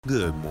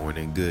Good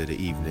morning, good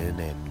evening,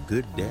 and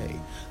good day.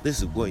 This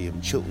is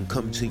William Chilton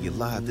coming to you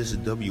live. This is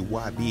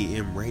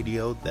WYBM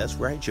Radio. That's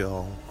right,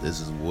 y'all. This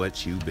is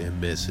what you've been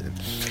missing.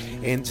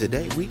 And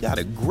today we got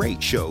a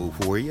great show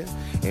for you.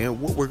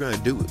 And what we're going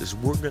to do is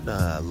we're going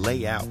to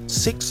lay out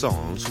 6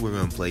 songs. We're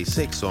going to play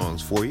 6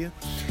 songs for you.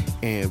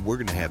 And we're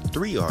going to have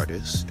 3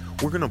 artists.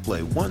 We're going to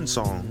play one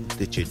song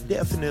that you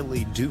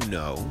definitely do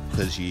know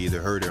because you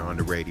either heard it on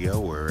the radio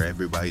or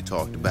everybody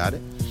talked about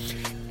it.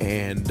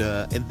 And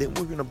then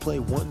we're going to play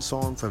one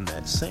song from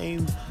that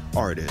same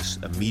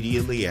artist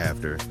immediately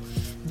after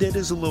that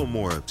is a little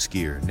more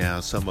obscure. Now,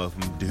 some of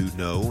them do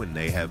know and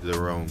they have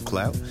their own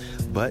clout,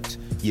 but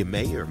you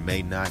may or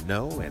may not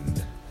know,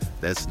 and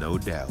that's no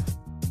doubt.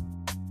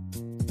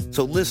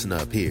 So listen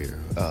up here.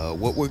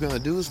 What we're going to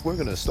do is we're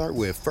going to start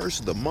with First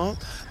of the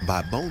Month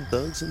by Bone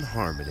Thugs and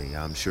Harmony.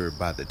 I'm sure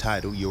by the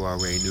title you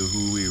already knew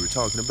who we were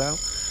talking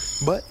about,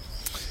 but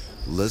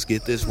let's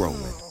get this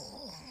rolling.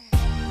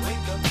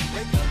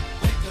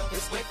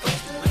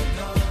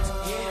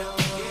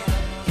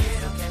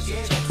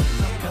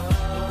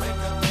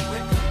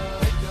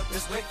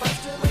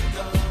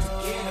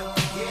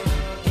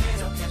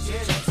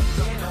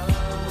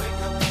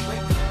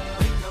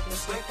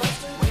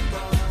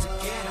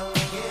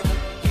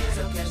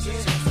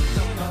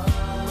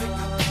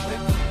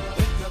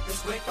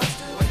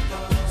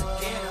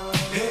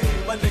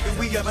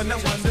 Having a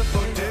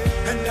wonderful day,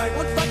 and I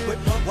won't fight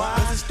with my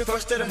wife. It's the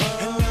first of the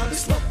month, and I'll be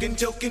smoking,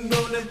 joking,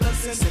 rolling,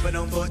 bustin', sipping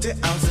on 40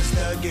 ounces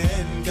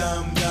again.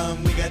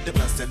 Come, we got the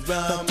plus and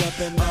rum.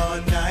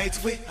 All night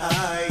we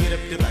high, get up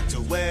the back to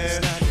where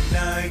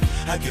 99.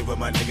 I give up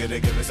my nigga to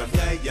give me some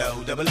play,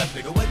 yo. Double up,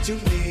 nigga, what you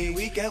need?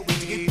 We got weed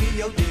to get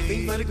B.O.D.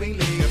 Fiend for the green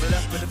league. Double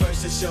up for the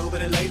first to show,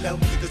 but it lay low.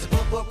 Cause the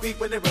pump creep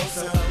when they roll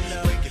so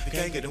quick if you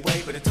can't get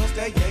away, but the toast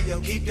that, yeah, yo,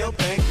 keep your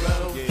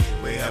bankroll.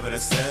 We're having a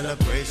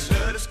celebration,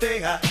 let us stay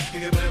high. You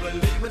can better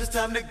believe when it's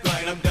time to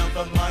grind. I'm down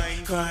for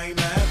mine, crime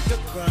after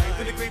crime.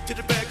 From the creep to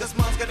the bag, cause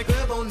mom's got a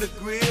grub on the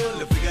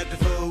grill. If we got the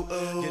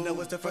food, you know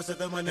it's the first of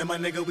the month, and my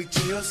nigga, we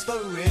chills for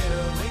real.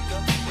 Wake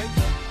up, wake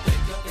up,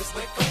 wake up, it's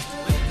wake up,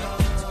 wake up.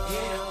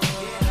 Get up,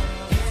 get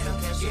up, get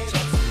up, get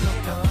up,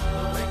 get up.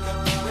 Wake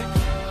up, wake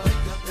up,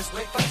 wake up, it's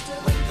wake up,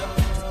 wake up.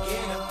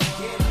 Get up,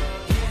 get up,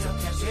 get up,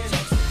 get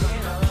up,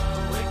 get up.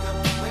 Wake up,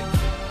 wake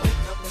up,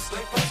 wake up, it's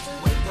wake up,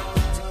 wake up.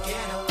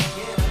 Get up,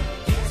 get up,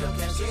 get up,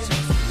 get up,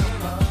 get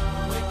up.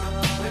 Wake up,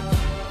 wake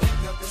up,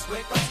 wake up, it's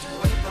wake up,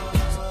 wake up.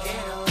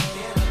 Get up,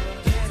 get up,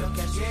 get up,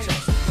 get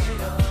up,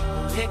 get up.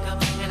 Pick up,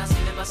 and I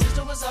seen that my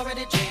sister was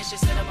already dressed. She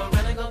said, I'm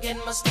really go get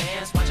my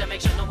stance. Watch I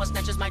make sure no one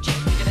snatches my check.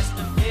 Nigga, that's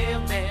the bill,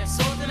 man.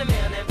 Sold in the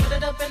mail and put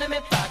it up in the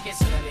mid pocket.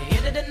 So let me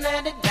hit it and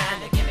land it down.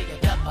 They give me a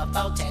cup of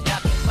about 10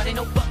 dollars. But ain't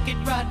no bucket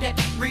ride that.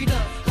 Read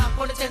up, hop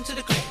on the 10 to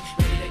the clip.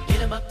 Ready to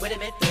get him up with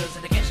him at thugs.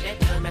 And to catch that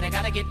gun, man, I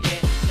gotta get there.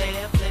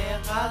 Player,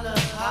 holler,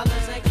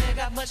 St. Clair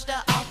got much to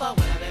offer.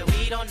 Well, I bet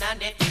weed on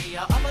 93.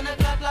 I'll open a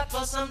block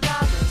for some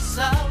dollars.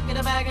 So, get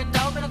a bag of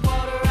dope and a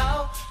quarter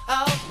roll.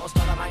 Oh, most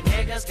all of my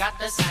niggas got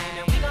the same.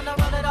 And we gonna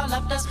roll it all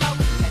up the smoke.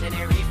 And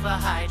then reef for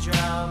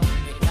hydro.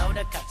 You know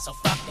the cut, so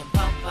fucking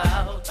pump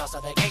out. Toss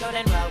up the giggle,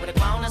 then roll with a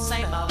clone of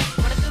same old.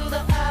 Running through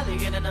the alley,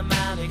 get in the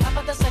alley. How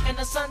about the second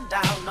of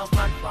sundown? No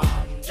front from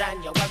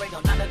January,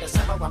 no none of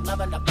December. I'm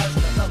loving the first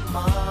of the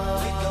month.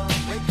 Wake up,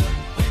 wake up,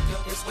 wake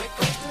up, it's wake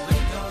up,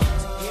 wake up.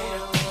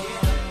 Get up,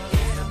 get up,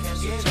 get up,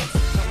 get up,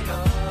 get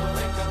up.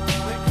 Wake up,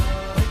 wake up,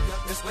 wake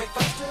up, it's wake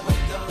up,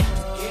 wake up.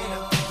 Get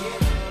up,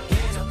 get up,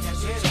 get up,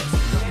 get up,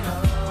 get up.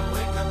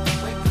 Wake up,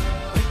 wake up,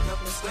 wake up,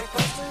 it's wake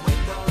up,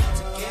 wake up.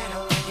 Get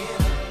up,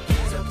 get up,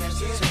 get up,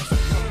 get up,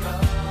 get up.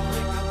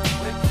 Wake up,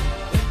 wake up,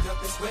 wake up,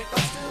 it's wake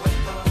up,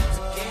 wake up.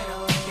 Get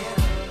up, get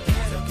up,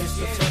 get up,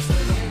 get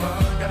up.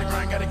 Gotta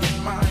grind, gotta get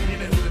mine. In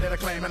the hood that I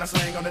claim and I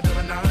slang on the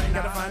double nine.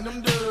 Gotta find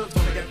them dubs.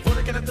 Wanna get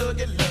full, can a thug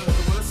get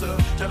love? What's up?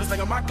 Try to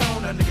slang on my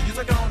corner, nigga. Use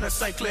a corner.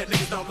 St. Clair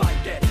niggas don't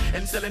like that.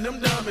 And selling them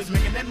dummies,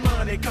 making that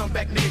money. Come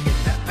back, nigga,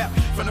 get that pap.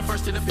 From the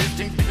 1st to the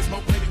 15th, nigga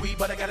smoke plenty weed,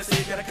 but I gotta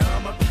say, gotta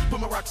come up. Put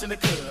my rocks in the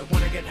club.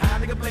 Wanna get high,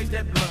 nigga, blaze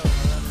that blood.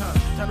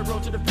 Time to roll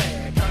to the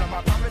bag. Count on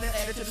my profit and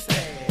add it to the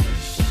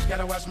stash.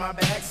 Gotta watch my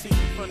backseat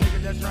for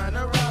niggas that's trying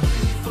to rob me.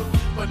 Fool,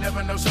 but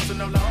never no shows and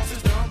no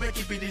losses. Don't be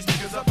keeping these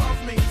niggas up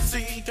off me.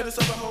 See, to the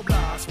silver whole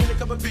block. Spin a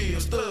couple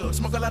bills, thug.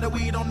 Smoke a lot of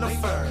weed on no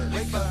fur.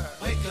 Wake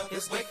up, wake up,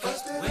 it's wake up,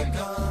 wake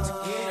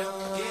up. Get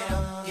up, get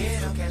up,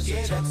 get up, cash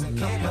your checks and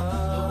come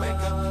up. Wake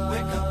up,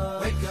 wake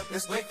up, wake up,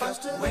 it's wake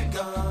up, wake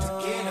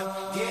up. Get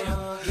up, get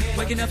up, get up.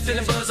 Waking up,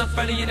 feeling buzz up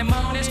early in the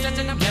morning.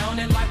 Stretching, I'm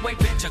yawning. Lightweight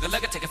bitch, chug a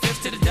lugger, take a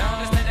fifth to the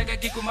dawn. Last night I got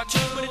geek with my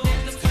truck, but it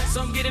didn't.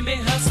 So I'm getting me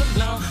hustle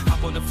long.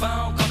 Hop on the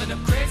phone, calling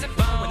them crazy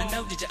phone. Wanna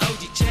know, did your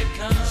OG check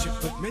come? She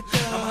put me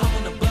down. I'm hop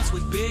on the bus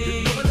with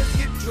big. Let's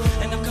get drunk.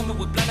 And I'm coming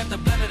with blood after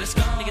blood of the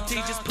skull. Nigga T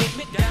just put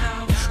me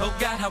down. Oh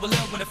God, how I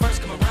love when it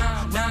first come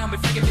around. Now I'm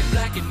freaking been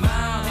black and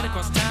mild. Head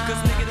across town.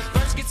 Cause nigga, the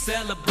first get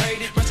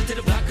celebrated. Rushing to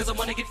the block cause I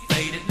wanna get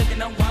faded.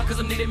 Looking on wild cause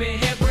I'm needing me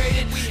hair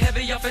braided. We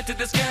heavy off into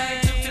this game.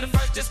 Two to the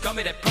first, just call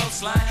me that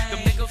post line. Them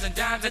nickels and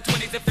dimes and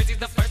 20s and 50s.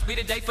 The first be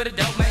the day for the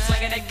dope man.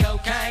 Slanging that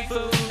cocaine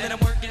food. And I'm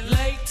working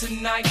late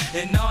tonight.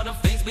 And all them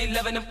things be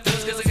loving them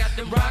thugs, cause I got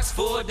them rocks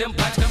for them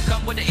bikes.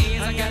 Come with the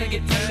ends, I gotta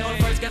get paid on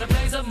first, gotta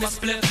blaze up my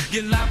split.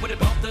 Get live with it,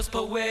 both us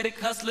poetic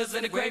hustlers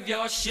in the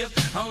graveyard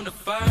shift on the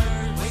first.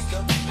 Wake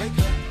up, wake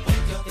up,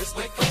 wake up, it's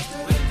wake up,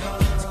 wake up.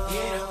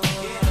 Get up,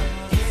 get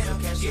up, get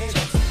up, catch your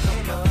checks and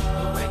come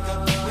up. Wake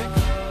up, wake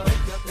up,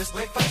 wake up, it's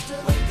wake up,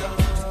 wake up.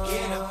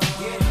 Get up,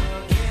 get up,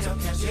 get up,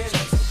 catch your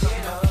checks and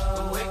come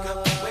up. Wake up,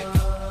 wake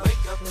up,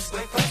 wake up, it's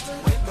wake up,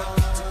 wake up.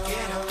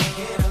 Get up,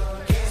 get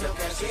up, get up,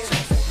 catch your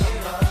checks and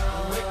come up.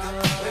 Wake up,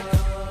 wake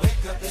up,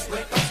 wake up, it's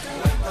wake up,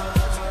 wake up.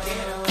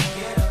 Get up,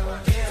 get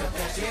up, get up,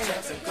 catch your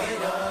checks and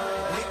come up.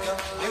 Wake up,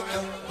 wake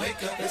up,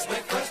 wake up, it's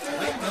wake up,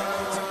 wake up.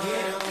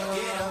 Get up,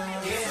 get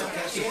up, get up,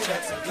 catch your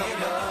checks and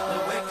come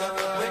up. Wake up,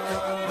 wake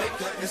up,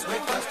 wake up, it's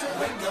wake up,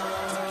 wake up.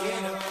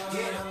 Get up,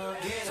 get up,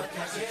 get up,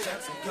 catch your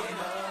checks and come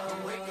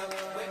up. Wake up,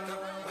 wake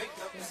up, wake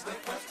up, it's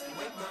wake up,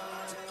 wake up.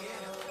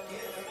 Get up,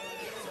 get up,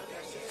 get up,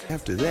 catch your checks.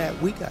 After that,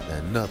 we got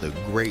another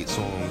great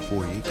song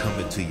for you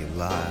coming to you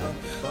live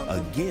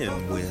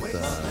again with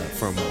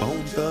from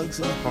Bone Thugs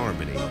and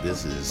Harmony.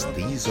 This is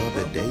These Are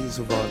the Days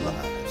of Our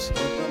Lives.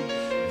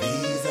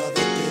 These are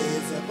the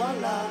days of our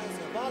lives,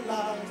 of our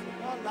lives,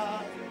 of our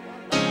lives.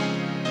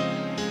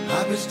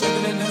 I've been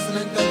struggling,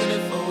 hustling, thugging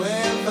it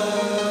forever.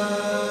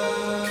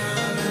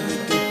 Coming me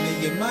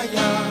deeply in my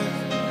yard.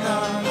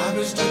 I've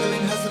been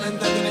struggling, hustling,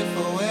 thugging it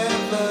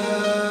forever.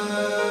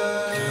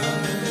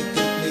 Coming me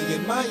deeply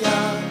in my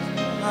yard.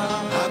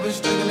 I've been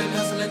struggling,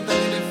 hustling,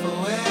 thugging it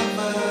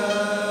forever.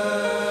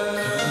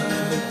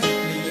 Coming me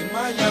deeply in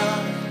my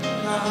yard.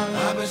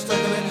 I've been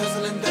struggling,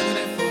 hustling, thugging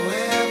it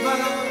forever.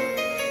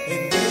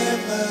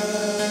 Endeavor.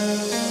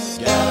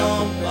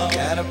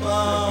 Got a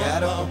bump,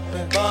 got a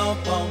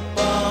bump, bump,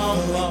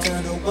 bump,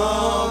 eternal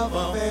bump,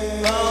 bump,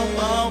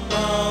 bump,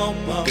 bump,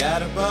 bump.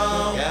 Got a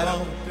bump, got a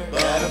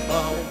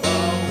bump,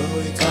 bump,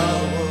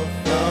 eternal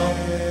bump,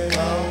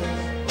 bump,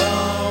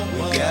 bump. We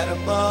got a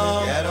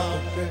bump,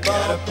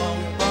 got a bump,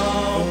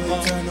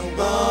 eternal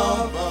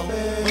bump, bump,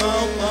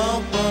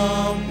 bump,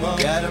 bump, bump.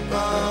 Got a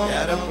bump,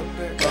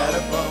 got a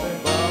bump,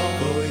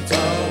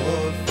 eternal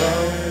bump.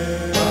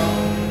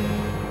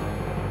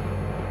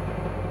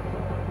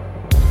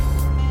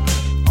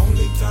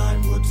 Only time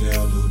will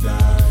tell who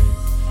died.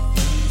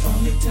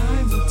 Only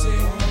time will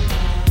tell.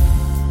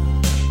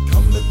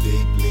 Come look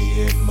deeply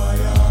in my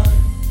eye.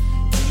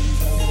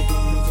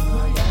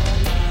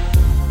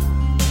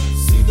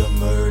 See the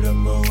murder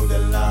mode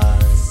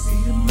alive.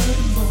 See the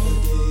murder mode.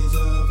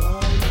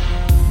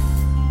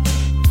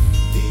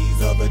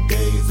 These are the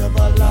days of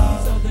our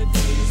lives. These are the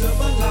days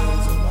of our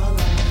lives.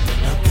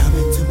 Now come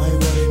into my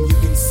world and you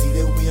can see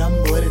that we are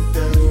more than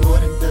thugs, more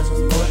than thugs,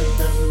 more than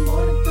thugs,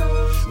 more than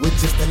thugs. With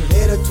just a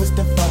little twist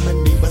of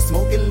harmony, but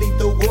smoking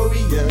lethal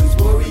warriors,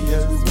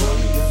 warriors,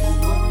 warriors.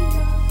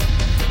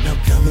 Now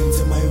come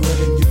into my world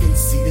and you can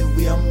see that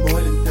we are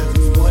more than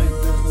thugs, more than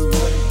thugs,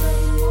 more than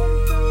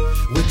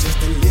thugs. With just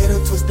a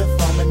little twist of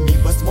harmony,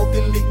 but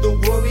smoking lethal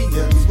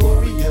warriors,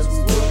 warriors,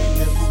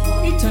 warriors.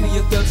 Eternal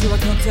your thugs, here I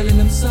come telling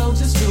them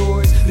soldiers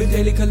yours. The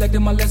daily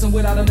collecting my lesson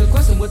without any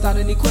question, without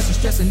any question,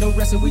 stressing, no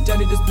resting. We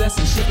journey this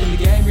blessing, shifting the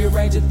game,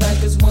 rearranging things.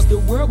 Cause once the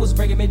world was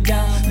breaking me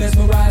down,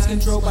 mesmerized,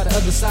 controlled by the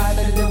other side.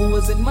 That the devil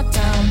was in my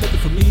town, looking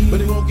for me.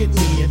 But it won't get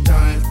me in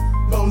time.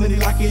 Bone and he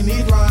locking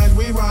these rhymes,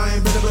 we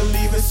rhyme. Better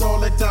believe it's all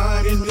the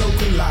time. In no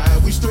we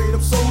lie, we straight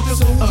up soldiers.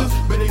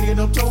 Better get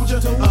up, told ya.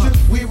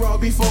 We raw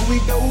before we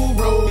go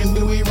rogue. And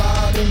then we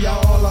ride and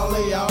y'all, all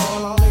of y'all,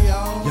 all of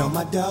y'all. You're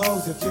my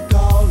dogs, if you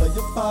call or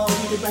you fall,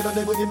 you get better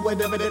than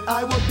whatever that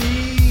I will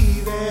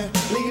be there.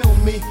 Lean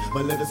on me,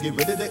 but let us get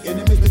rid of the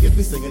enemies. We can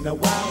be singing a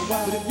wild,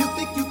 wild. But if you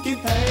think you can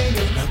hang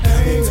it, now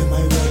come into my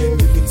world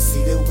and you can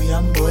see that we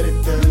are more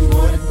than thugs,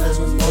 more than thugs,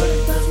 more than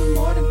thugs,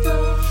 more than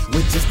thugs.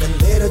 With just a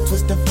little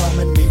twist of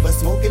harmony, but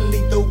smoking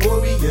lethal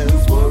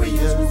warriors,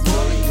 warriors,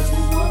 warriors,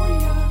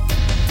 warriors.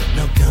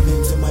 Now come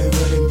into my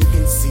world and you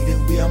can see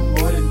that we are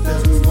more than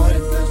thugs, more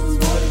than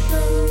thugs, more than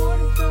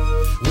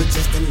thugs. With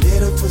just a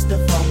little twist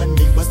of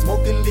harmony, but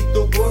smoking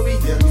lethal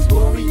warriors,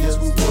 warriors,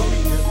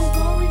 warriors,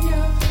 warriors.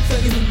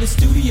 Thugging in the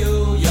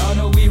studio, y'all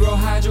know we roll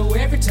hydro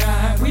every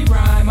time we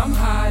rhyme. I'm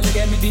high, look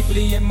at me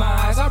deeply in my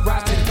eyes. I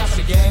rise to the top of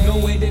the game. No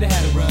way that I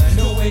had to run,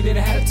 no way that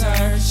I had to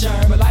turn. Sure,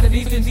 but a lot of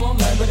these things won't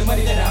learn, but the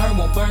money that I earn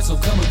won't burn, so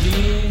come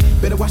again.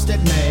 Better watch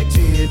that Mag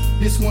 10.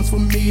 This one's for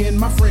me and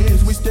my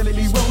friends. We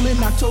steadily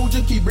rolling. I told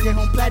you, keep bringing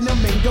home platinum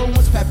and gold.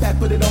 Once pat,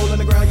 put it all on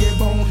the ground, yeah,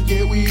 bone.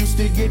 Yeah, we used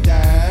to get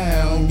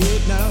down,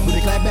 get down. Put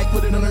it clap back,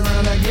 put it on the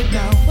ground, now get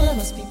down. Well, I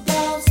must be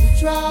proud to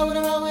try with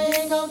a round we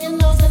ain't gon' get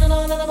no sending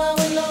on out of my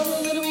window.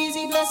 Little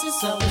easy blessings,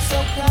 so it's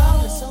so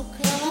proud, it's so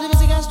proud. To the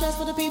busy got stress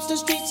for the peeps, the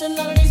streets, and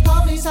none of these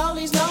police,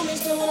 holies know me.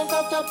 Still when I'm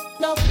fucked up,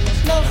 no,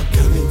 no. Now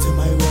come into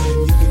my world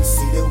and you can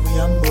see that we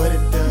are more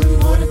than thugs,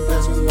 more than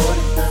thugs, more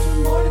than thugs,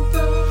 more than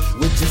thugs.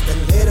 With just a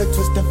little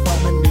twist of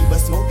harmony, but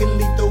smoking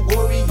lethal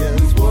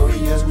warriors,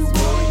 warriors,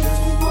 warriors,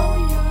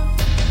 warriors.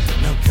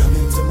 Now come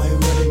into my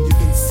world and you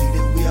can see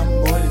that we are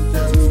more than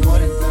thugs, more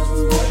than thugs,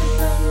 more than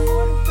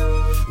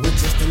thugs. With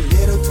just a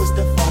little twist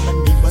of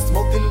harmony, but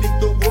smoking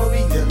lethal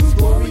warriors,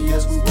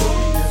 warriors, warriors,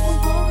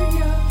 warriors.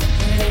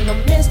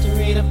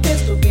 history, the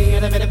pistol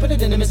being, I better put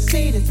it in the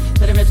Mercedes.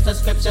 To the rest of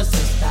scripture,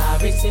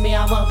 sister, see me,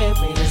 I want it,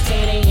 read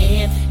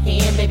it,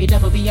 in, baby,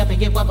 double be up and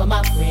get one for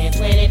my friend.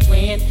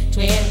 Twin,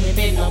 we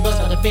been on bus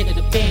on the bit of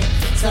the bin.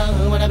 So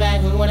who wanna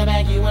bag, you wanna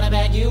bag,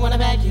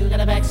 you got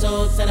a bag,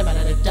 so send about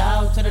the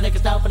dog, to the liquor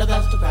store for the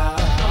bus to crowd.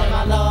 All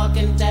my lock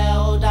and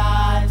tell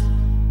dies.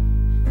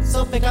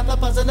 So pick up the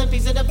puzzle and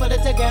piece it and put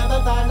it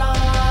together, thy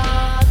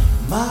Lord.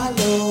 My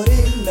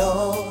Lordy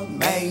Lord,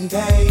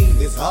 maintain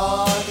this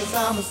heart, cause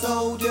I'm a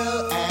soldier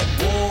at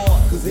war.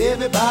 Cause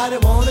everybody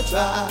wanna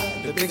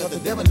try to bring up the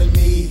devil in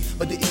me,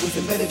 but the evil's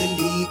embedded in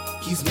me,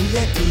 keeps me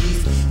at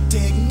ease.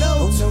 Take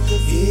notes,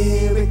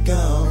 here it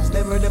comes.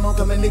 Never them all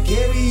coming to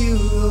carry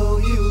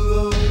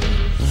you.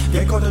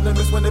 Get caught in the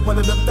mist when they put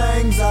them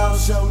things out.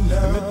 Show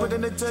love and put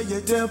it to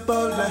your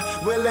temple.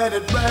 We'll let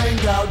it rain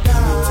out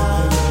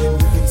down. You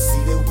can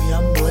see that we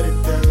are more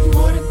than done.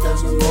 More than done.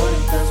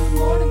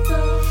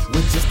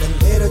 With just a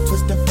little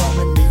twist of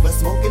harmony, but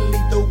smoking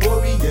lethal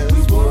warriors.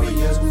 We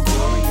warriors.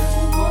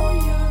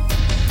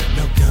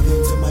 Now come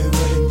into my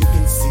world and you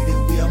can see that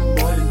we are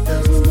more than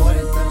done. More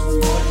than done.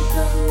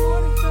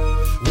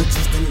 With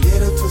just a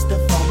little twist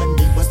of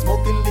harmony, but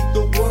smoking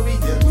lethal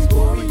warriors. We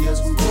warriors.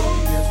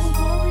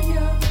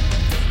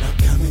 Now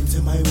come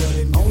into my world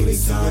and you can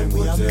see that we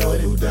are more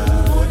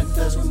than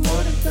done.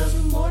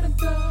 More than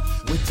done.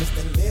 With just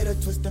a little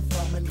twist of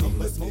harmony,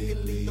 but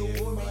smoking lethal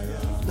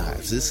warriors.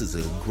 Nice. This is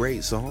a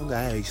great song.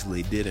 I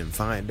actually didn't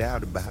find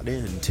out about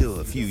it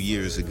until a few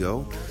years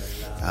ago.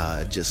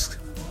 Just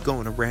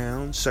going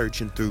around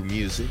searching through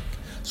music.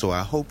 So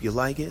I hope you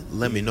like it.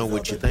 Let me know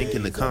what you think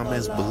in the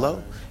comments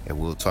below, and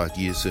we'll talk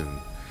to you soon.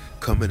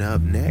 Coming up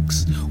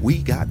next, we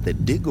got the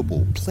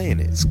Digable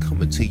Planets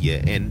coming to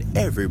you, and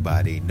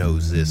everybody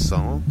knows this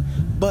song,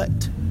 but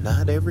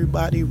not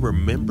everybody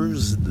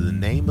remembers the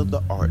name of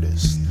the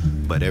artist.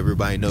 But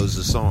everybody knows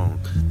the song.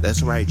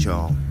 That's right,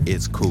 y'all.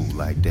 It's Cool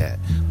Like That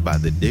by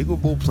the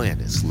Digable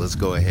Planets. Let's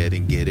go ahead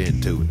and get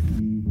into it.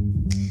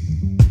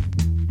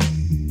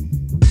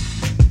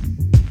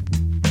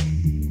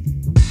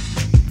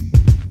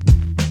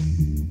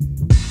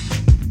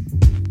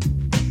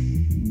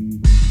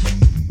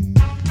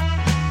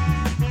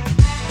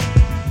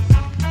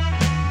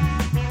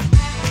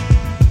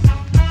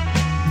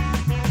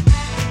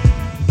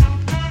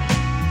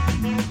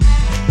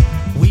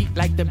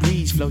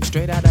 Float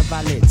straight out of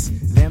our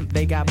lids. Them,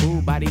 they got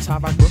booed by these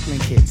hard rock Brooklyn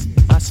kids.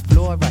 Us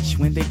floor rush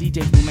when they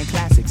DJ booming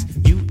classics.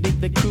 You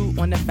dig the crew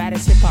on the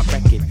fattest hip hop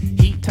record.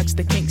 He tucks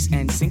the kinks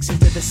and sinks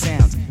into the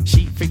sounds.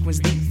 She frequents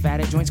deep,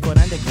 fatter joints called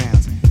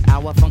undergrounds.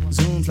 Our funk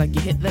zooms like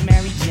you hit the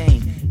Mary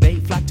Jane.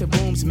 They flock to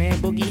booms, man,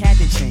 Boogie had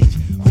to change.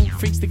 Who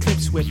freaks the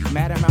clips with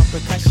mad amount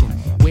percussion?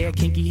 Where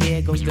kinky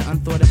hair goes to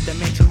unthought of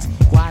dimensions.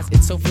 Why's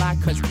it so fly?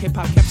 Cause hip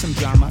hop kept some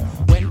drama.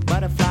 When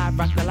Butterfly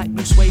rocked the light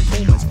blue suede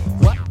Pumas.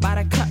 What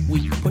by the cut?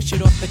 We push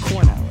it off the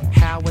corner.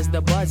 How was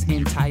the buzz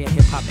entire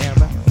hip hop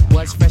era?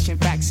 Was fresh in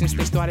fact since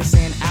they started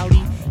saying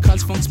Audi.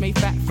 Cuz funk's made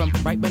fat from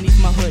right beneath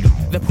my hood.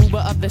 The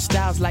pooba of the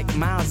styles like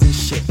miles and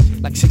shit.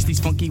 Like 60s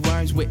funky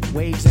worms with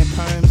waves and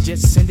perms.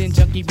 Just sending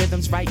junky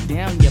rhythms right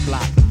down your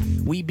block.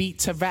 We beat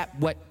to rap,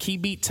 what key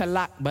beat to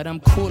lock. But I'm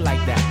cool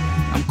like that.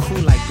 I'm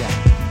cool like that.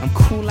 I'm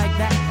cool like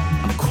that.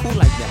 I'm cool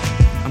like that.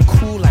 I'm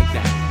cool like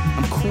that.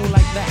 I'm cool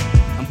like that.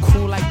 I'm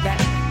cool like that.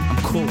 I'm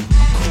cool. I'm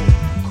cool.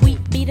 We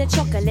beat the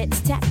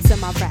chocolates, taps to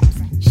my raps.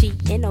 She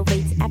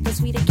innovates after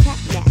sweeter cat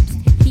naps.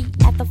 He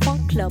at the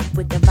funk club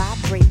with the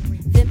vibrate.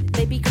 Them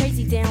they be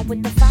crazy down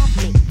with the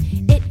 5-link.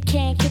 It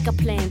can kick a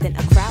plan, then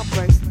a crowd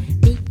burst.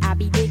 Me, I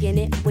be digging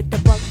it with the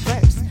bug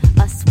verse.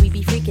 Us, we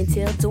be freaking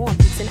till dawn,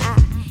 peace and I.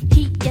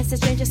 He gets a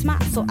stranger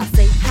smile, so I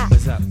say hi.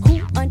 What's up?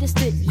 Who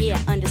understood? Yeah,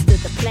 understood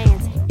the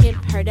plans. Him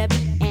heard of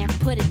it and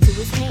put it to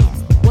his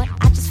hands. What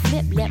I just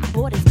flip, let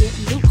borders get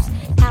loose.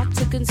 How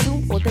to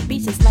consume all the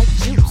beats is like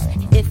juice.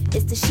 If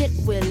it's the shit,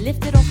 we'll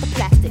lift it off the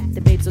plastic.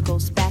 The babes will go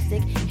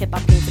spastic. Hip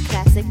hop game's a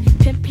classic.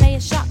 Pimp play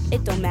a shot,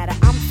 it don't matter.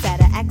 I'm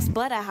fatter, axe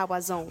butter, how I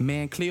zone.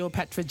 Man,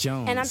 Cleopatra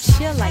Jones. And I'm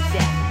chill like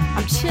that.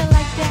 I'm chill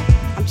like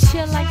that. I'm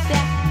chill like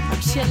that.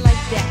 I'm chill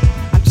like that.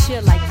 I'm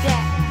chill like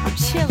that. I'm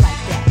chill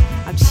like that.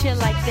 I'm chill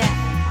like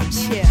that. I'm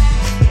chill.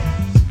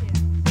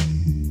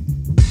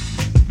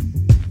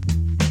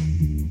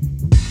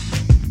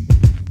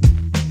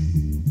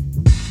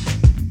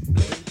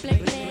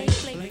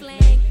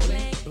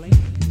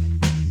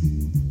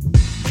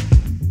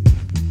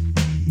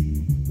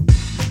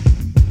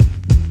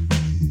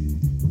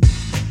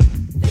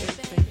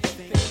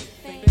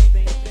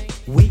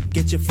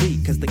 Get you free,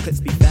 cause the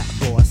clips be fat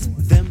for us.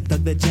 Them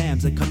dug the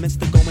jams and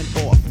commenced to going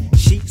off.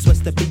 She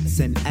sweats the beats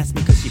and asked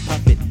me cause she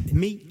puff it.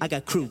 Me, I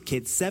got crew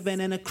kids, 7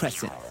 and a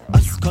crescent.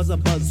 Us cause a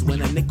buzz when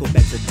a nickel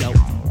bags are dealt.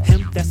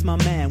 Him, that's my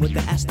man with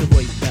the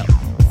asteroid belt.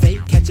 They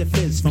catch a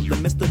fizz from the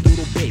Mr.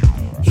 Doodle Big.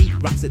 He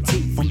rocks a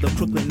tee from the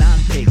Crooklyn 9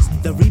 pigs.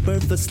 The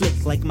rebirth is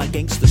slick like my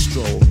gangster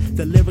stroll.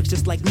 The lyrics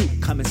just like Luke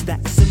come in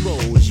stacks and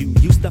rolls. You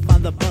used to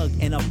find the bug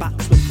in a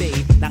box with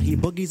fade. Now he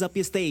boogies up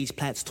your stage,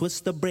 plats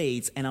twist the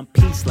braids. And I'm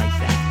peace like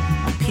that.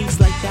 I'm peace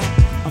like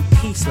that. I'm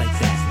peace like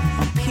that.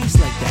 I'm peace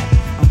like that.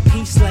 I'm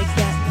peace like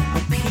that.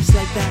 I'm peace peace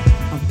like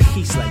that, I'm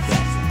peace like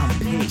that, I'm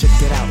peace.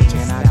 Check it out,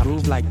 man, I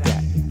groove like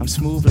that. I'm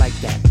smooth like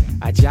that.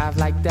 I jive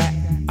like that.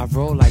 I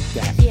roll like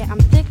that. Yeah, I'm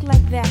thick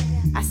like that.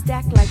 I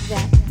stack like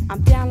that.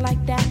 I'm down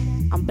like that.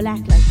 I'm black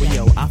like that.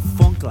 Well, yo, I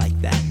funk like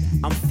that.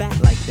 I'm fat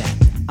like that.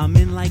 I'm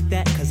in like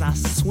that, cause I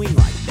swing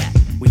like that.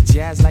 We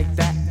jazz like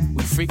that.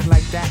 We freak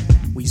like that.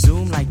 We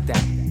zoom like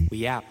that.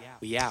 We out,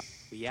 we out,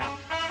 we out.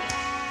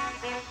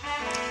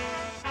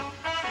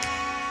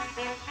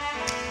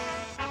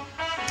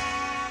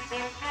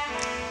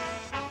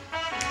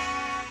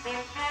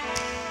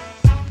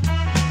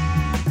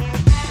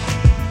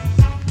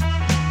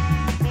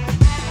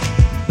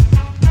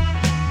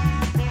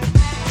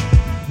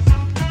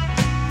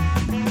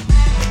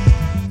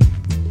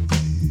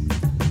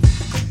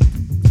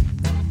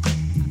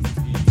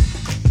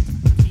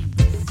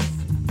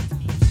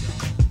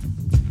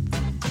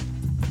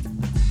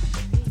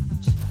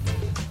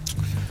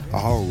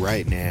 All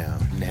right, now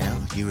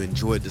you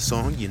enjoyed the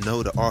song, you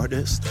know the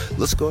artist.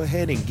 Let's go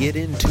ahead and get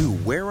into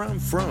Where I'm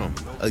From,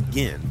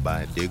 again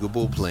by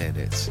Digable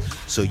Planets.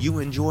 So you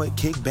enjoy,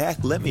 kick back,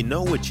 let me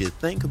know what you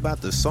think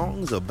about the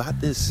songs, about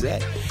this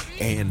set,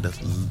 and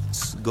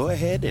go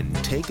ahead and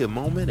take a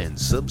moment and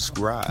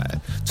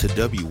subscribe to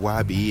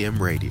WYBM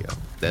Radio.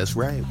 That's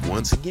right,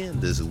 once again,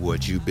 this is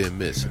what you've been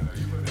missing.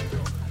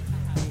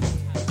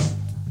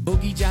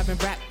 Boogie, jive,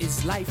 and rap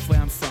is life where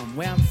I'm from.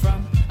 Where I'm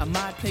from,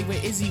 Ahmad play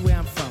with Izzy where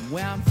I'm from.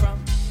 Where I'm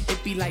from,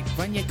 it be like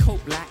run your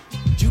coat black.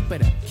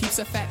 Jupiter keeps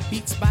a fat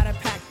beats by the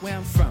pack where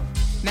I'm from.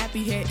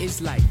 Nappy hair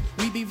is life.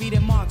 We be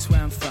reading Marx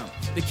where I'm from.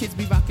 The kids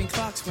be rocking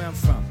Clarks where I'm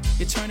from.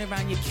 You turn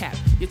around your cap,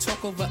 you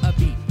talk over a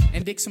beat,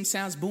 and dig some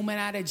sounds booming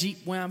out of Jeep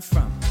where I'm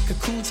from.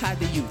 Cocoons hide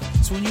the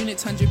youth, swing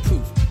units 100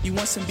 proof. You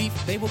want some beef,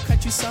 they will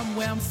cut you some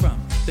where I'm from.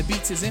 The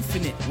beats is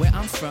infinite where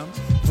I'm from.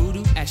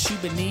 Voodoo at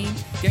Shubanin,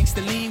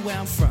 gangsta lean where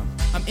I'm from.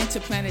 I'm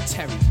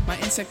interplanetary, my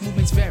insect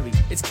movements vary.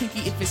 It's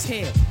kinky if it's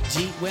hair.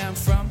 G, where I'm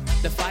from,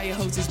 the fire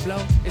hoses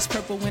blow. It's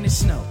purple when it's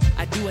snow.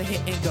 I do a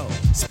hit and go,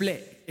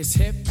 split. It's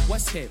hip,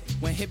 what's hip?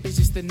 When hip is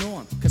just the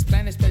norm. Cause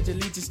planets pledge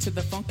allegiance to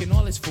the funk in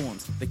all its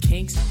forms. The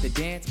kinks, the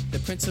dance, the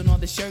prints on all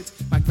the shirts.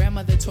 My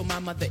grandmother told my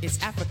mother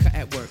it's Africa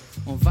at work.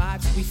 On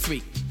vibes, we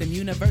freak, them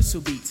universal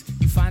beats.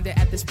 You find it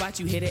at the spot,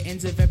 you hit the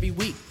ends of every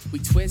week. We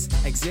twist,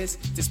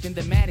 exist, to spin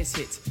the maddest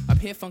hits. Up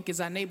here funk is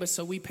our neighbor,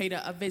 so we paid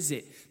her a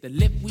visit. The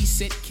lip we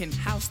sit can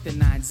house the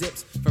 9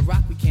 zips. For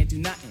rock we can't do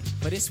nothing,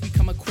 for this we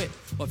come equipped.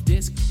 Off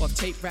disc, off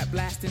tape, rap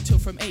blast until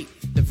from 8.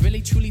 The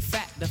really truly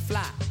fat, the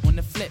fly, on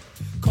the flip.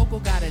 Coco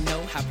gotta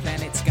know how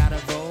planets gotta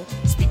roll.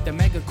 Speak the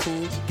mega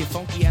cool, get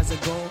funky as a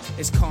goal.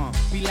 It's calm,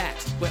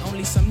 relax, we're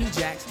only some new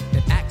jacks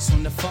that acts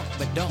on the funk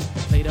but don't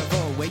play the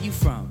role. Where you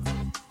from?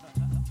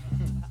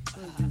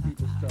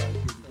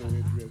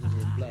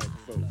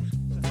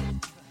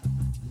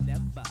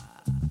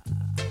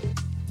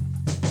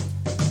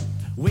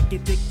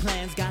 Wicked dick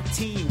plans got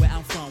teen where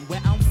I'm from.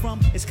 Where I'm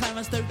from, it's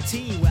Clarence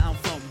 13 where I'm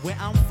from. Where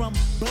I'm from,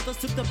 brothers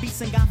took the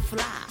beats and got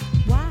fly.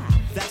 Why?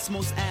 That's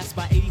most ass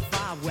by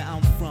 85 where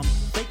I'm from.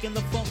 Faking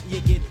the funk, you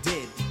get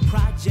dead.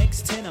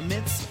 Projects,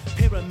 tenements,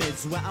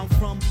 pyramids where I'm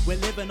from. We're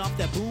living off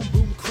that boom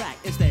boom crack.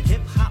 It's that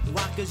hip hop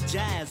rockers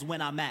jazz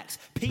when I max.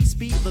 Peace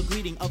be the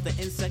greeting of the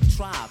insect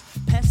tribe.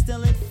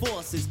 Pestilent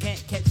forces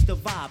can't catch the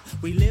vibe.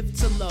 We live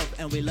to love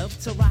and we love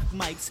to rock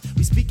mics.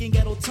 We speak in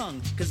ghetto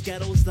tongue, cause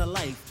ghetto's the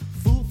life.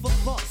 Food for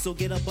thought, so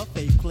get a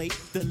buffet plate.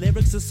 The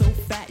lyrics are so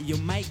fat, you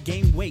might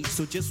gain weight.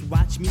 So just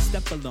watch me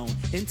step alone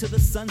into the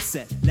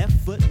sunset. Left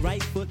foot,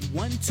 right foot,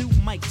 1, 2,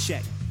 mic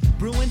check.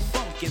 Brewing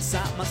funk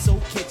inside my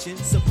soul kitchen.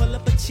 So pull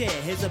up a chair,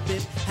 here's a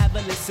bit, have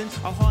a listen.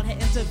 A hard head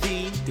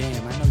intervene.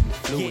 Damn, I know you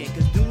fluid. Yeah,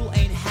 cause Doodle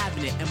ain't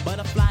having it, and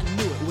Butterfly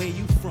knew it. Where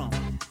you from?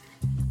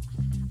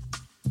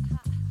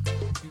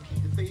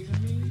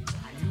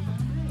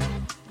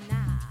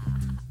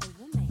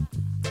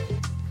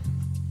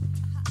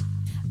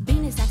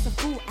 Venus acts a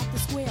fool at the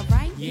square,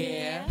 right?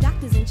 Yeah.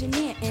 Doctors,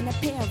 engineer, and a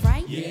pair,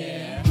 right?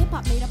 Yeah.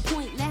 Hip-hop made a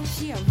point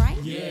last year, right?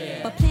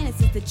 Yeah. But Planets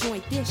is the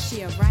joint this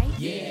year, right?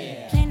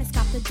 Yeah. Planets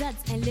cop the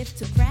duds and live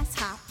to grass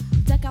hop.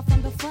 Dug out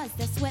from the fuzz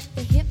that sweat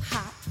the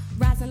hip-hop.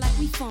 Rising like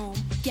we foam,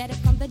 get it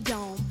from the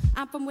dome.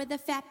 I'm from where the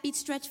fat beats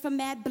stretch for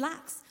mad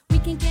blocks. We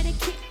can get a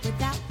kick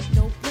without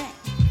no breath.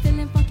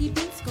 Feeling funky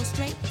beats, go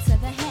straight to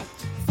the head.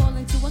 Fall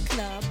into a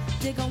club,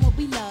 dig on what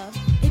we love.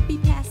 It be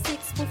past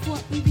 6 before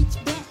we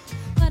reach bed.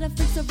 But if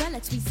it's a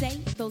relics, we say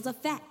those are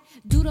fat.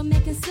 Doodle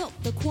making silk,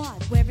 the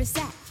quad, where it's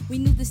at. We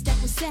knew the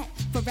step was set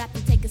for rap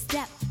to take a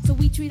step. So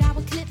we treat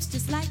our clips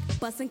just like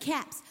bussin'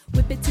 caps.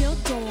 Whip it till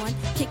dawn,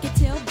 kick it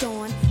till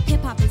dawn.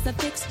 Hip-hop is a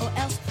fix or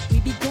else we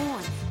be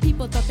gone.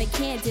 People thought they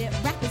canned it,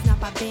 rap is not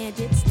by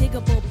bandits.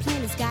 Digable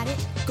Planets got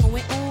it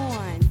going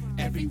on.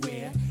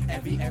 Everywhere,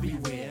 everywhere,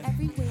 Everywhere,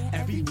 everywhere,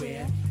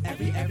 everywhere, yeah.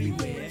 everywhere,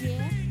 everywhere,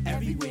 Yeah.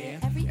 everywhere,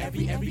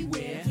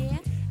 everywhere, Yeah.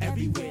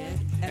 everywhere,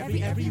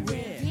 everywhere, Yeah. everywhere,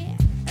 everywhere.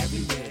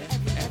 Everywhere,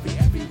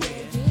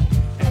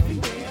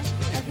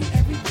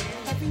 everywhere,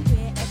 everywhere, yeah.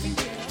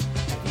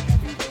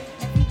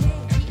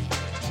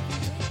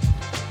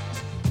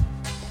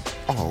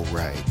 All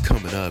right,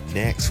 coming up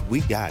next,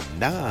 we got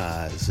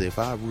Nas, If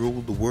I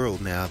Ruled the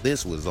World. Now,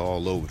 this was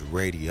all over the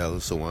radio,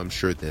 so I'm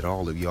sure that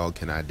all of y'all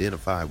can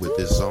identify with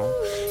this song.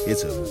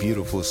 It's a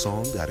beautiful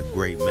song, got a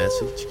great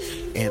message,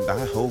 and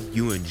I hope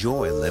you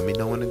enjoy it. Let me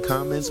know in the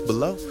comments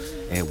below,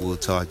 and we'll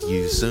talk to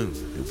you soon.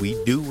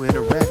 We do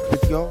interact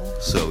with y'all,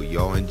 so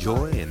y'all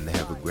enjoy and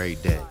have a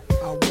great day.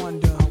 I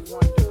wonder,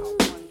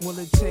 will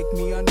it take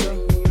me under?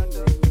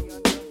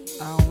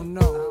 I don't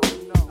know.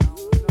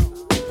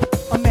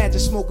 Imagine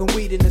smoking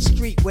weed in the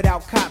street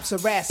without cops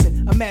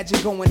harassing.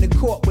 Imagine going to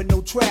court with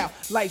no trial.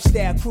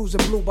 Lifestyle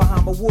cruising blue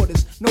Bahama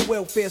waters. No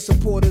welfare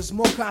supporters.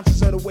 More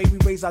conscious of the way we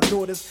raise our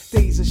daughters.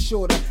 Days are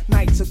shorter,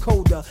 nights are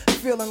colder.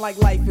 Feeling like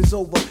life is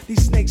over.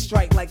 These snakes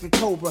strike like a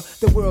cobra.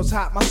 The world's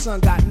hot, my son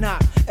got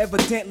knocked.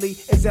 Evidently,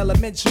 it's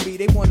elementary.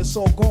 They want us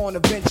all gone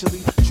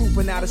eventually.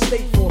 Trooping out of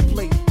state for a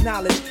plate.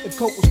 Knowledge, if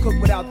coke was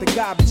cooked without the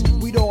garbage,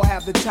 we'd all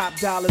have the top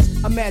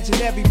dollars. Imagine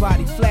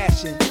everybody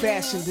flashing.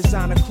 Fashion,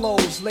 designer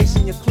clothes.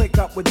 Lacing your click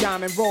up with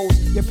diamond rolls.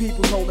 Your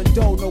people's holding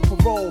dough, no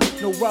parole,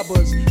 no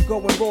rubbers.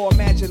 Going raw,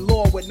 imagine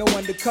law with no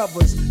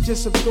undercovers.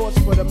 Just some thoughts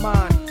for the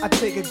mind. I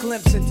take a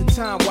glimpse into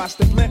time, watch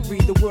the blimp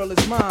read, the world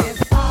is mine.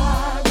 If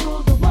I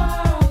rule the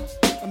world,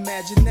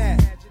 imagine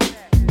that.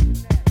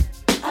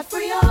 I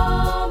free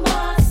all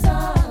my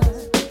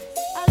sons.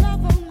 I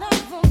love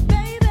them,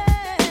 baby.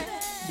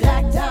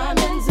 Black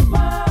diamonds and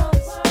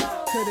pearls.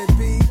 Could it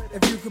be,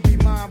 if you could be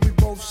mine, we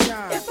both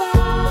shine. If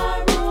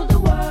I rule the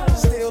world,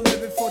 still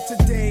living for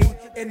today.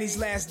 In these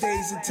last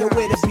days until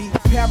where to be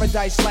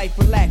paradise life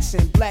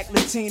relaxing. Black,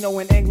 Latino,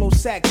 and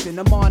Anglo-Saxon.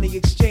 Amani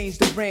exchange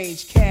the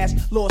range. Cash,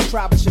 lost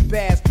tribe of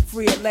Shabazz.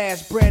 Free at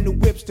last, brand new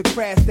whips to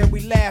crash. Then we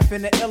laugh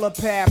in the illa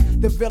path.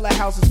 The villa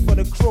houses for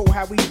the crew,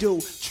 how we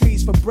do.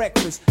 Trees for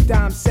breakfast.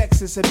 Dime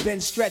sexes have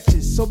been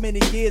stretches. So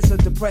many years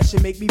of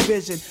depression make me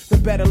vision the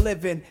better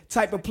living.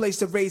 Type of place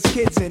to raise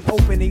kids in.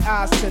 Opening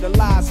eyes to the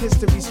lies.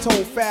 History's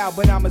told foul,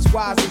 but I'm as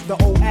wise as the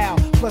old owl.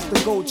 Plus the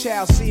gold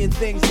child, seeing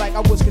things like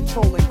I was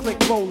controlling. Click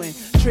rolling.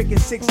 Tricking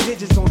 6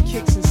 digits on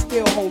kicks and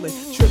still holding.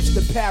 Trips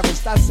to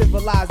Paris, I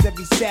civilized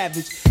every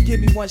savage. Give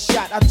me one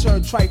shot, I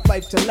turn tripe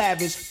life to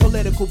lavish.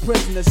 Political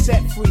prisoner,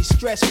 set free,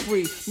 stress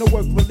free. No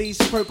work release,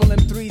 purple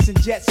M3s and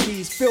jet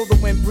skis. Feel the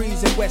wind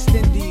breeze in West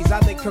Indies. I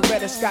think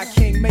Coretta Scott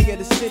King, mayor of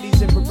the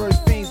cities, and reverse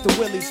fiends the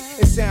willies.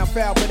 It sound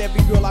foul, but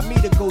every girl I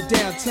meet to go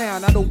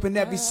downtown. I'd open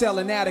every cell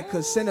in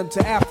Attica, send them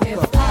to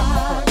Africa. If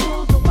I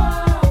rule the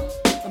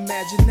world,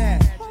 imagine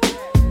that.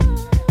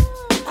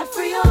 I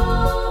free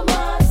all my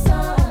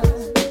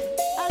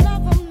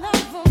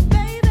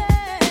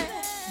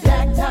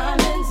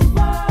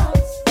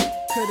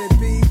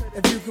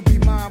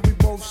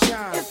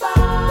if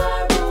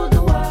I rule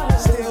the world,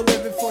 still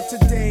living for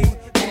today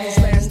in these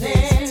last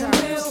days and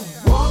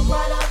times. We'll walk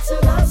right up to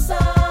the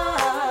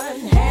sun,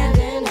 hand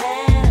in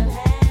hand.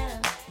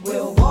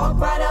 We'll walk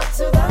right up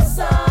to the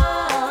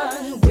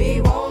sun,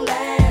 we won't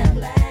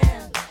land.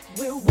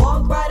 We'll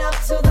walk right up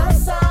to the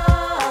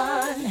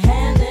sun,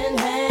 hand in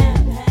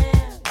hand.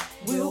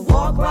 We'll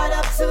walk right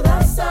up to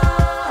the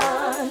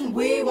sun,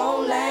 we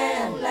won't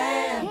land.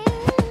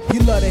 You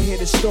love to hear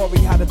the story,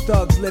 how the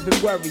thugs live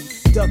and worry.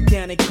 Duck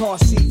down in car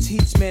seats,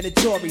 heat's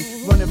mandatory.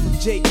 Running from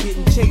Jake,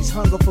 getting chased,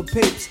 hunger for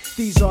papes.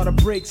 These are the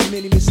breaks,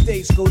 many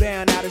mistakes go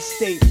down out of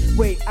state.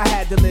 Wait, I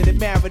had to let it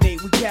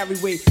marinate. We carry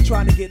weight,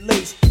 trying to get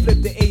laced. Flip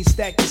the A,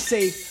 stack the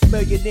safe.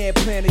 Millionaire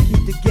plan to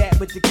keep the gap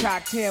with the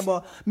cocked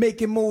hammer.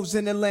 Making moves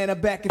in Atlanta,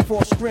 back and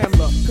forth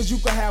scrambler. Cause you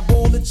can have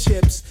all the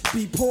chips,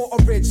 be poor or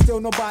rich, still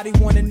nobody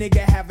want a nigga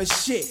have a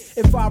shit.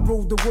 If I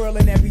ruled the world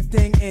and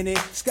everything in it,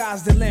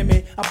 sky's the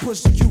limit. I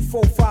push the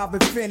Q45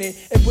 infinite.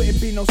 It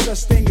wouldn't be no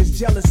such thing as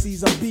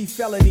jealousies or beef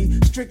felony.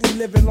 Strictly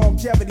living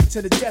longevity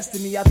to the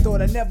destiny I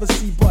thought I'd never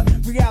see, but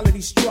reality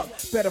struck.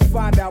 Better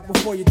find out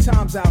before your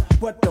time's out.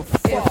 What the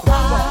fuck? If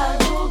I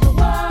rule the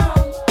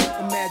world,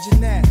 imagine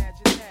that.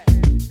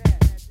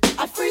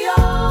 I free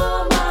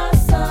all my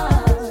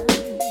sons.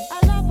 I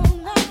love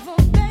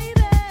them,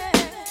 baby.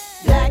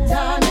 Black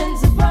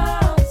diamonds and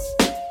pearls.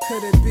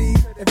 Could it be,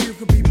 if you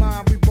could be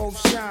mine, we both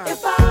shine.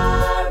 If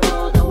I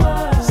rule the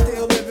world,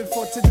 still living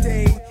for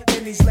today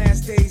in these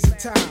last days and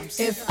times.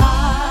 If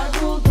I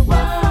rule the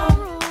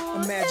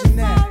world, imagine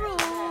that.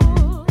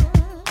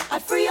 I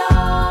free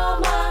all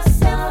my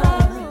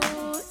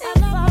sons. I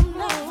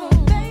love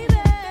them,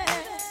 baby.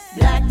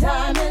 Black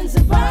diamonds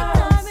and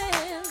pearls.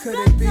 Could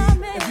it be,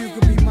 if you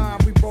could be mine,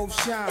 we both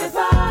shine. If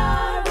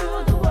I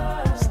rule the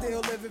world,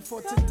 still living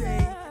for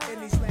today in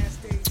these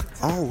last days.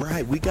 All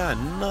right, we got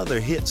another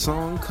hit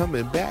song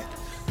coming back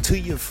to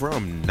you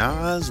from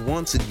Nas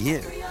once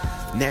again.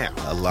 Now,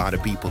 a lot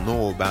of people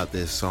know about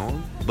this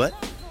song, but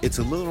it's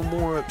a little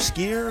more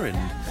obscure and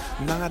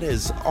not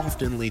as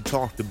oftenly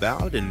talked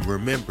about and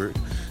remembered,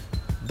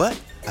 but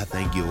I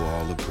think you'll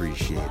all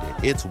appreciate it.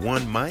 It's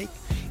One Mic,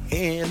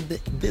 and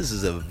this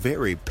is a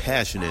very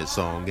passionate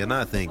song, and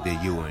I think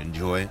that you'll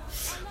enjoy it.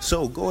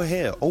 So go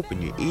ahead,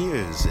 open your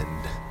ears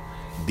and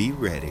be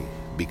ready,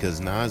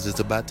 because Nas is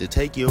about to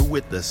take you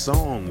with the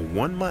song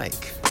One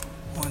Mic.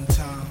 One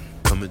time.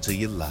 Coming to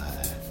you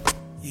live.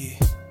 Yeah.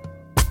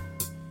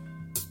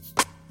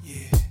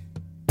 Yeah.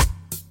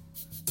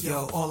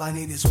 Yo, all I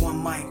need is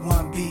one mic,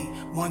 one beat,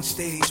 one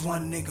stage,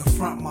 one nigga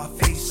front, my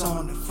face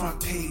on the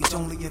front page.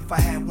 Only if I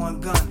had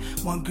one gun,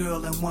 one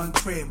girl and one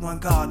crib, one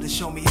God to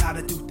show me how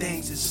to do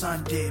things his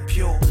son did.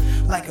 Pure,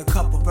 like a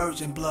cup of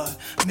virgin blood,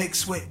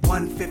 mixed with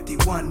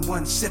 151,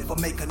 one sip will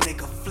make a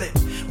nigga flip.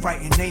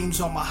 Writing names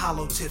on my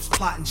hollow tips,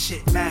 plotting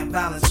shit, mad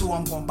balance, who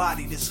I'm gon'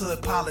 body. This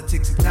hood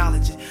politics,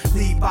 acknowledge it.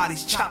 Leave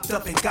bodies chopped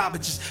up in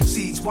garbages.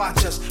 Seeds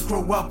watch us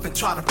grow up and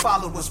try to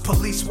follow us.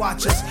 Police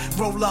watch us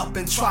roll up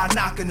and try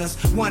knocking us.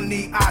 One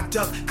knee I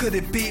duck, could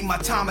it be my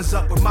time is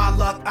up? With my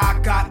luck I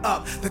got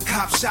up, the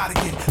cop shot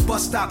again.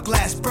 Bus stop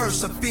glass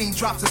bursts, a fiend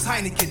drops his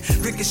Heineken.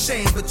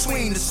 Ricocheting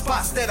between the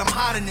spots that I'm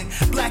hiding in.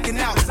 Blacking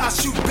out, I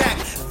shoot back,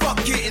 fuck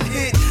getting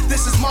hit.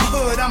 This is my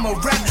hood, I'm a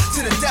rap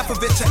to the death of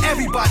it. To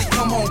everybody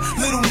come on,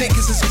 little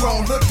niggas is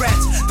grown. Hood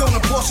rats, don't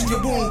abortion your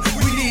wound.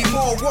 We need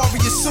more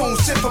warriors soon.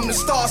 Sent from the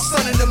stars,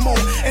 sun and the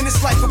moon. And it's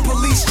like a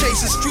police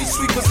chasing street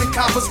sweepers and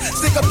coppers.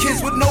 Stick up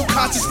kids with no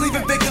conscience,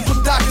 leaving victims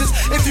with doctors.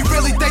 If you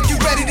really think you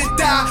ready to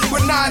die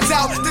with nines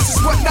out, this is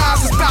what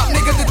nines is about,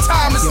 nigga. The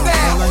time is now.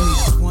 All I need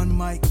is one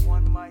mic.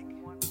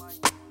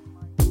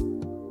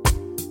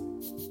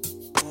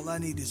 All I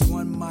need is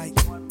one mic.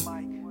 That's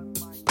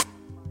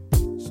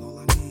all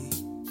I need.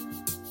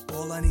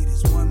 All I need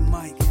is one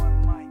mic.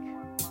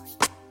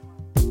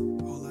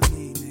 All I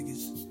need,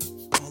 niggas.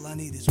 All I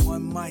need is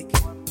one mic.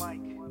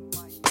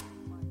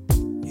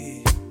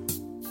 Yeah.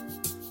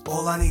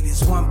 All I need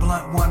is one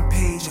blunt, one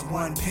page, and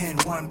one pen,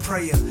 one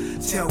prayer.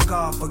 Tell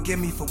God, forgive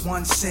me for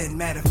one sin.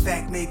 Matter of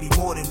fact, maybe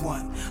more than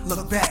one.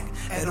 Look back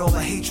at all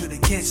the hatred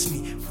against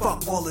me.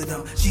 Fuck all of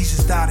them.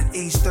 Jesus died at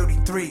age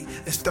 33.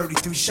 That's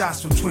 33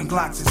 shots from twin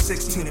Glocks and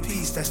 16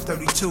 apiece. That's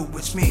 32,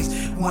 which means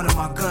one of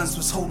my guns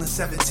was holding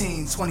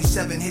 17.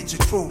 27 hit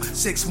your crew,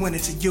 6 went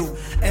into you.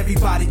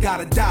 Everybody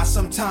gotta die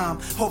sometime.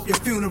 Hope your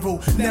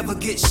funeral never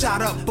gets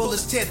shot up.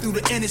 Bullets tear through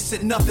the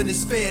innocent, nothing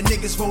is fair.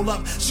 Niggas roll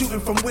up, shooting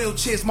from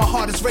wheelchairs. My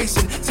heart is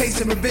racing,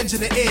 tasting revenge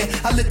in the air.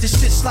 I let this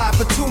shit slide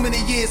for too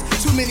many years,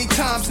 too many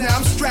times now.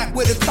 I'm strapped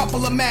with a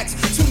couple of max,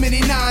 too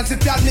many nines.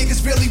 If y'all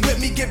niggas really with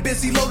me, get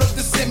busy, load up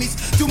the semis.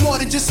 Do more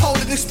than just hold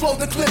it, explode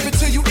the clip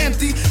until you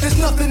empty. There's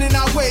nothing in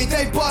our way,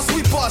 they bust,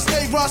 we bust.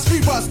 They rush, we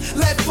rust,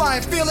 let fly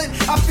and feel it.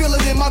 I feel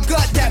it in my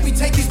gut that we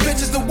take these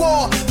bitches to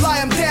war. Lie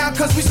them down,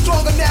 cause we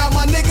stronger now,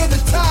 my nigga, the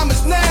time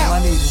is now. All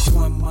I need is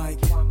one mic.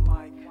 That's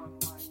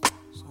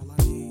all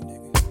I need,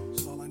 nigga.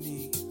 That's all I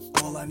need.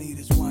 All I need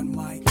is one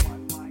mic.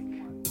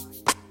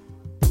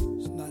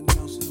 There's nothing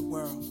else in the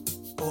world.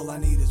 All I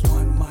need is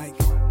one mic.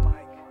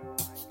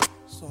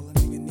 That's all a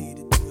nigga need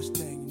to do his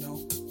thing, you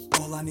know.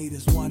 All I need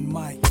is one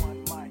mic.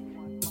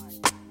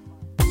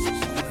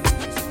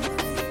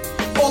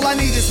 All I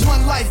need is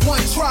one life,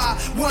 one try,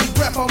 one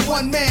breath, I'm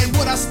one man.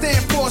 What I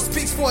stand for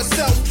speaks for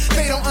itself.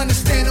 They don't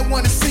understand and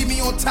wanna see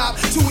me on top.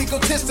 Too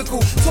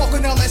egotistical,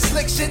 talking all that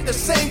slick shit the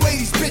same way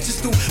these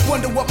bitches do.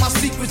 Wonder what my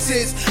secrets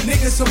is.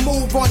 Niggas will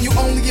move on you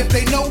only if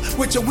they know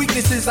what your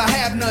weaknesses. I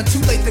have none.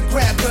 Too late to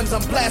grab guns,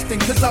 I'm blasting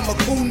cause I'm a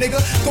cool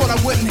nigga. Thought I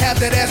wouldn't have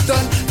that ass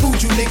done.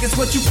 Food you niggas,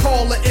 what you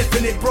call an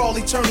infinite brawl,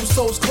 eternal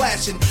souls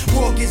clashing.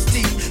 War gets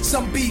deep,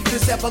 some beef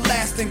is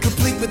everlasting,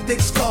 complete with thick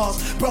scars.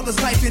 Brothers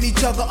knifing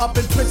each other up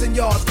in prison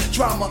yards.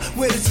 Drama,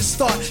 where does it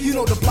start? You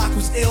know the block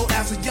was ill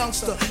as a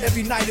youngster.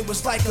 Every night it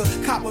was like a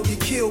cop would get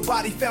killed.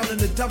 Body found in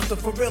the dumpster,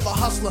 for real a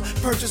hustler.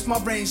 Purchased my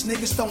range,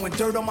 niggas throwing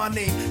dirt on my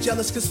name.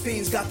 Jealous cause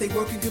fiends got they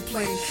work and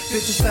complain.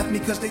 Bitches left me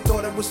cause they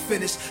thought I was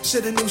finished.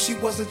 Shoulda knew she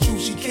wasn't true,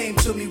 she came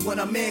to me when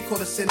a man caught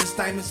a sentence.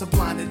 Diamonds are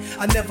blinded,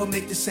 I never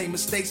make the same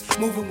mistakes.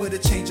 Moving with a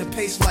change of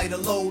pace, lighter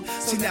load.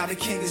 See now the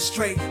king is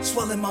straight,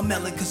 swelling my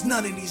melon cause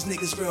none of these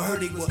niggas real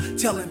hurt. They were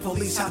telling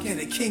police how can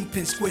a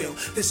kingpin squeal.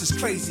 This is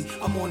crazy,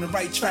 I'm on the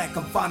right track,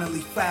 I'm finally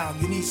found.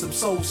 You need some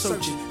soul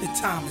searching, the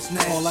time is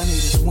now. All I need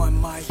is one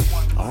mic.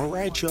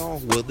 Alright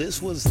y'all, well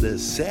this was the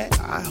set.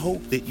 I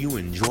hope that you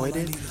enjoyed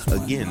it.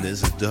 Again,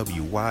 this is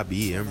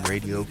WYBM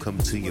Radio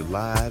coming to you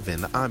live,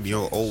 and I'm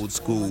your old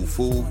school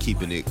fool,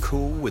 keeping it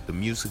cool with the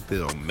music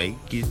that'll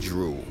make you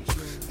drool.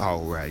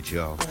 Alright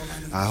y'all,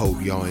 I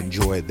hope y'all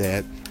enjoyed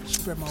that.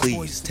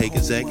 Please take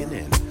a second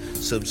and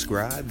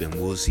subscribe, and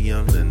we'll see you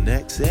on the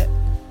next set.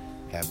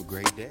 Have a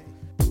great day.